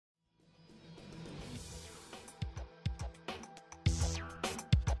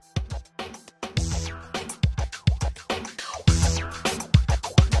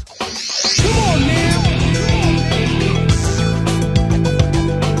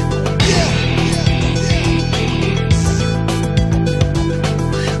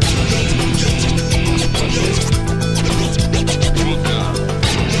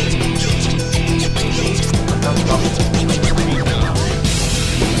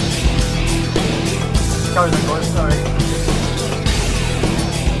Sorry, sorry.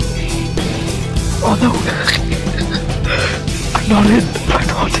 Oh no! I'm not in! I'm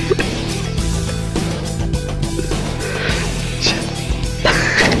not in! Shit.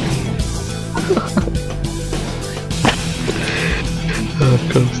 Oh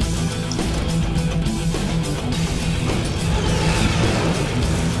god.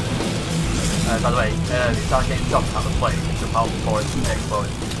 By the way, if you start getting jumped out of the plane, jump out before it explodes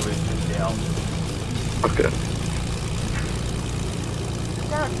to lose 50 health. Okay.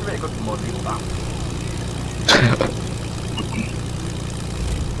 Yeah, it's really good for more people now.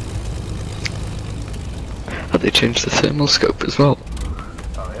 Have they changed the thermal scope as well?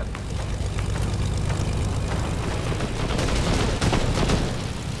 Oh yeah.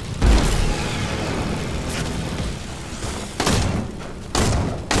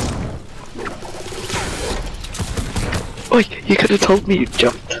 Oi, you could have told me you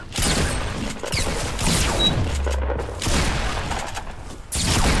jumped.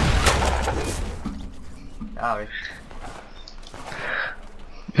 Sorry.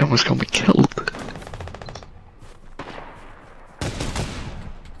 You almost got me killed.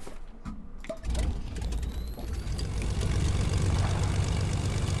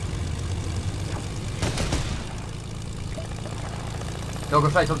 Don't go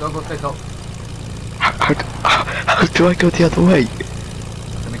straight up, don't go straight up. How do I go the other way?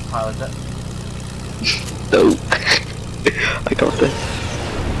 The mixed pilot it. No. I got this.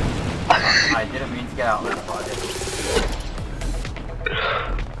 I didn't mean to get out there, but I did.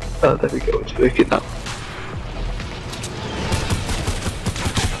 Oh, there we go, it's working now.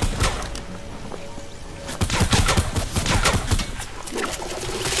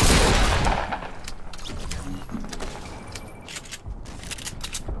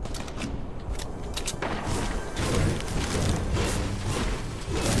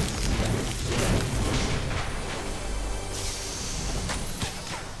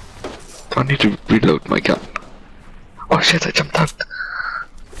 I need to reload my gun. Oh shit, I jumped out.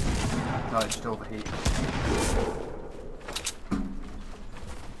 No, it's still overheated.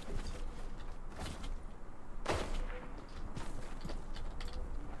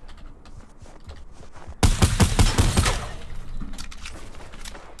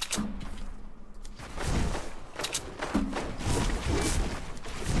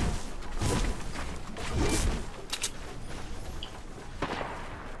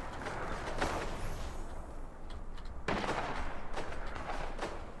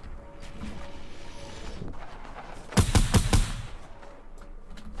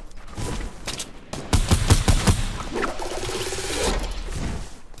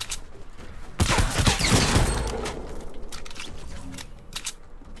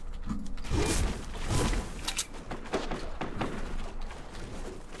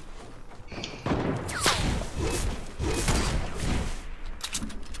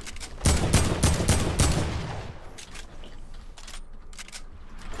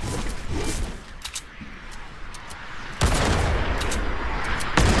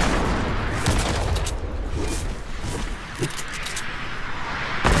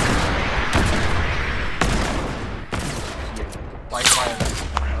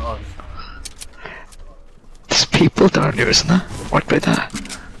 There's people down here, isn't there? Right by there.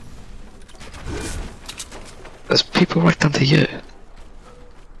 There's people right down to here.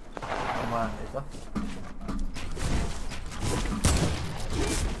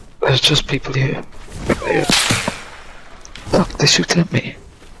 There's just people here. Right by here. Look, they're shooting at me.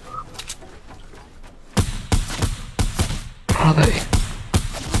 Where are they?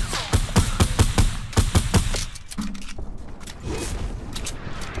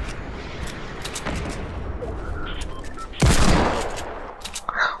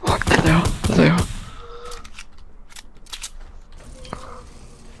 Look, there they are. There they are.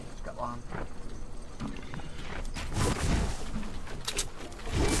 Got one.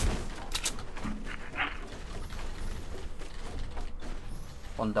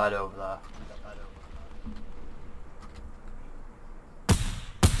 One died over there.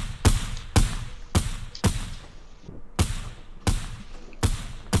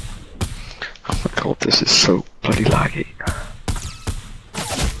 Oh my god, this is so bloody laggy.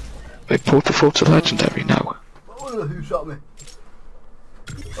 Wait, phAtl legendary now. Oh, who shot me?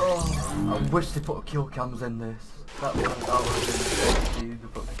 Oh, I wish they put kill cams in this. That would have been the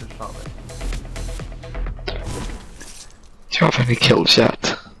book to shot me. Do you have any kills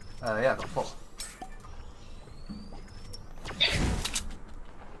yet? Yeah, I got 4.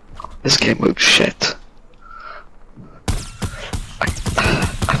 This game mode's shit.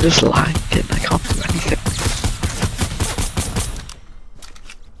 I'm just lagging, I can't do anything.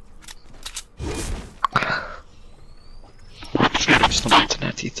 Just not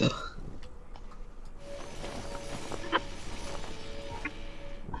internet either.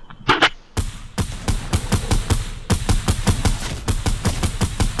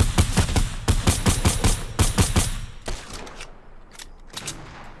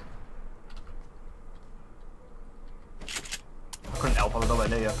 Couldn't help, I was nowhere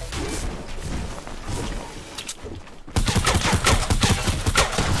near you.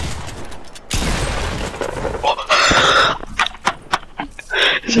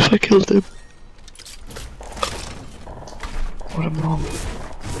 As if I killed him. What am wrong?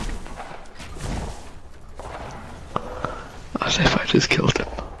 As if I just killed him.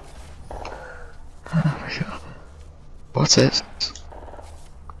 Oh my god. What's this?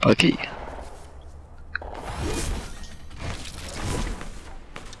 Buggy?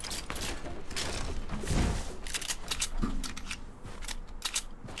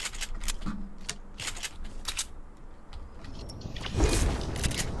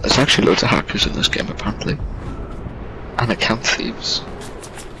 There's actually loads of hackers in this game apparently. And account thieves.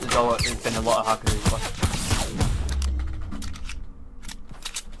 There's been a lot of hackers recently.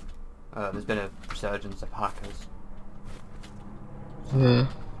 There's been a resurgence of hackers. Yeah.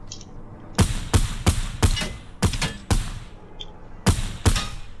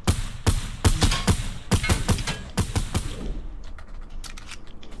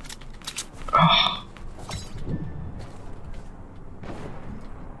 Oh.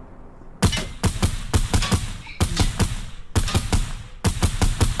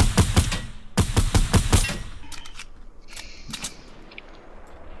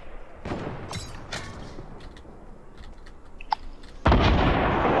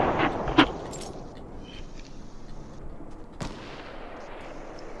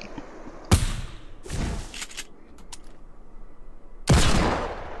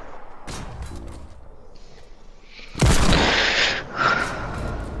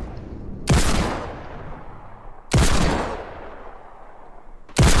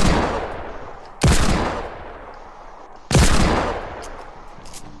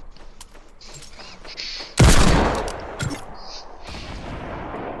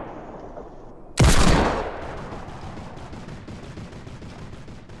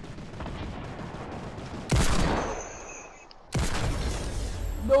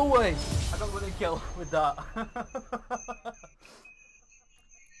 No way! I got one kill with that.